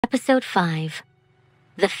Episode 5.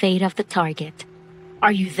 The Fate of the Target.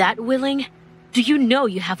 Are you that willing? Do you know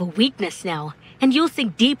you have a weakness now, and you'll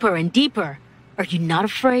sink deeper and deeper? Are you not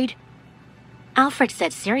afraid? Alfred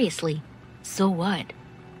said seriously. So what?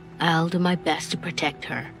 I'll do my best to protect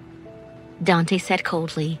her. Dante said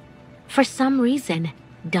coldly. For some reason,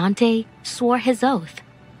 Dante swore his oath.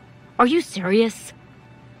 Are you serious?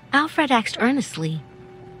 Alfred asked earnestly.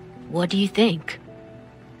 What do you think?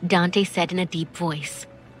 Dante said in a deep voice.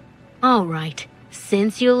 All right,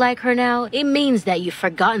 since you like her now, it means that you've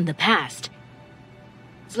forgotten the past.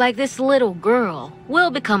 It's like this little girl will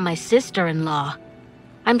become my sister-in-law.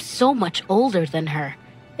 I'm so much older than her.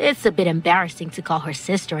 It's a bit embarrassing to call her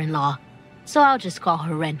sister-in-law, so I'll just call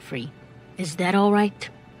her Renfrey. Is that all right?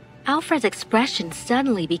 Alfred's expression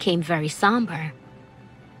suddenly became very somber.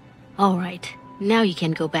 All right, now you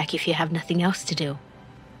can go back if you have nothing else to do.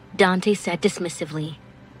 Dante said dismissively.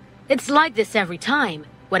 It's like this every time.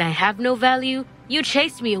 When I have no value, you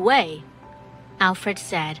chase me away. Alfred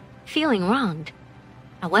said, feeling wronged.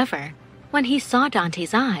 However, when he saw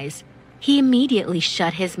Dante's eyes, he immediately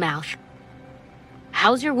shut his mouth.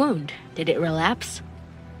 How's your wound? Did it relapse?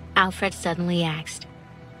 Alfred suddenly asked.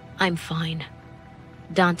 I'm fine.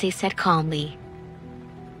 Dante said calmly.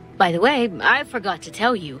 By the way, I forgot to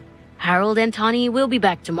tell you, Harold and Tawny will be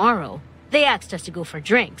back tomorrow. They asked us to go for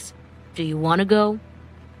drinks. Do you want to go?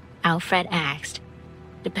 Alfred asked.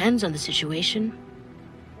 Depends on the situation.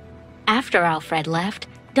 After Alfred left,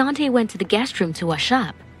 Dante went to the guest room to wash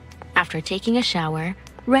up. After taking a shower,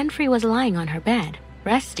 Renfrey was lying on her bed,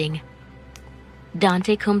 resting.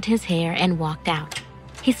 Dante combed his hair and walked out.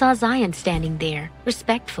 He saw Zion standing there,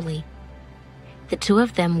 respectfully. The two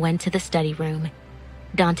of them went to the study room.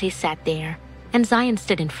 Dante sat there, and Zion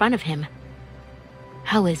stood in front of him.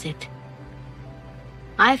 How is it?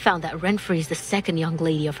 I found that Renfrey is the second young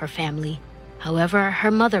lady of her family. However,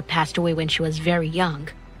 her mother passed away when she was very young.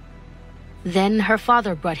 Then her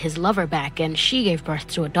father brought his lover back and she gave birth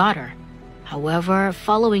to a daughter. However,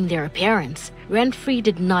 following their appearance, Renfrey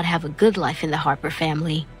did not have a good life in the Harper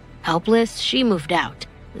family. Helpless, she moved out.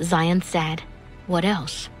 Zion said. What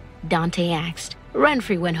else? Dante asked.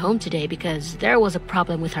 Renfrey went home today because there was a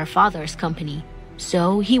problem with her father's company.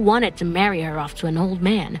 So he wanted to marry her off to an old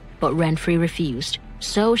man, but Renfrey refused.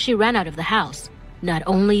 So she ran out of the house. Not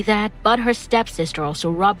only that, but her stepsister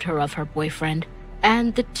also robbed her of her boyfriend.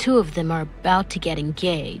 And the two of them are about to get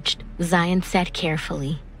engaged, Zion said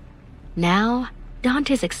carefully. Now,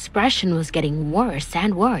 Dante's expression was getting worse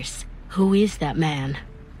and worse. Who is that man?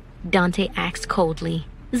 Dante asked coldly.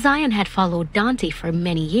 Zion had followed Dante for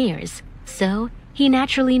many years, so he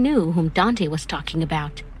naturally knew whom Dante was talking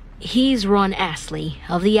about. He's Ron Astley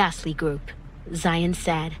of the Astley Group, Zion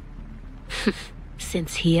said.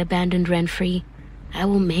 Since he abandoned Renfrey, I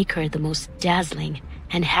will make her the most dazzling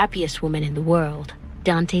and happiest woman in the world,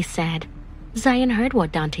 Dante said. Zion heard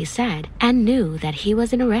what Dante said and knew that he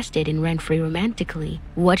was interested in Renfrey romantically.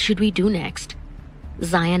 What should we do next?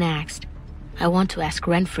 Zion asked. I want to ask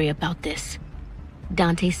Renfrey about this.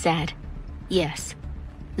 Dante said, yes.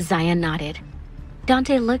 Zion nodded.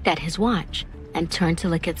 Dante looked at his watch and turned to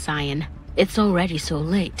look at Zion. It's already so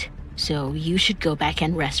late, so you should go back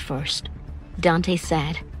and rest first. Dante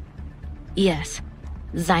said, yes.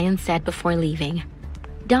 Zion said before leaving.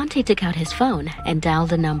 Dante took out his phone and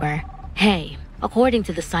dialed a number. Hey, according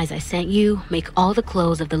to the size I sent you, make all the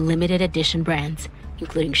clothes of the limited edition brands,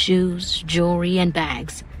 including shoes, jewelry, and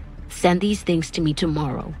bags. Send these things to me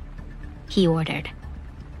tomorrow, he ordered.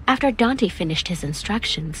 After Dante finished his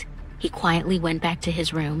instructions, he quietly went back to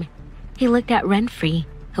his room. He looked at Renfrey,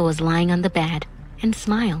 who was lying on the bed, and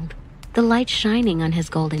smiled. The light shining on his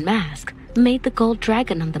golden mask made the gold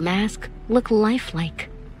dragon on the mask look lifelike.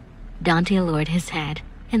 Dante lowered his head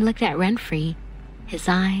and looked at Renfrey. His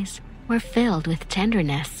eyes were filled with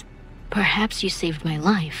tenderness. Perhaps you saved my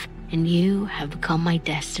life, and you have become my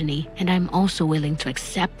destiny, and I'm also willing to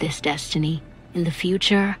accept this destiny. In the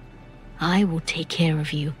future, I will take care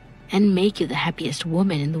of you and make you the happiest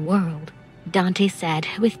woman in the world, Dante said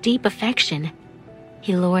with deep affection.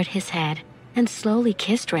 He lowered his head and slowly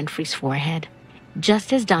kissed Renfrey's forehead.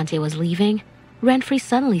 Just as Dante was leaving, Renfrey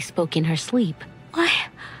suddenly spoke in her sleep. Why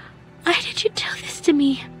did you do this to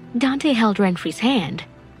me? Dante held Renfrey's hand.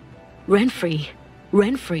 Renfrey,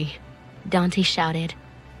 Dante shouted.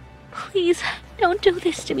 Please, don't do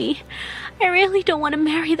this to me. I really don't want to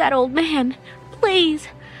marry that old man. Please.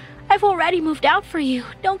 I've already moved out for you.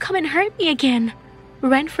 Don't come and hurt me again.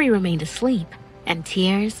 Renfrey remained asleep, and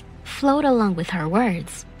tears flowed along with her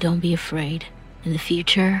words. Don't be afraid. In the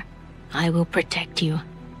future, I will protect you.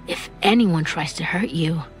 If anyone tries to hurt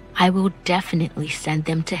you, I will definitely send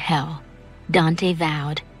them to hell, Dante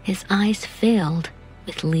vowed. His eyes filled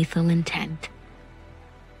with lethal intent.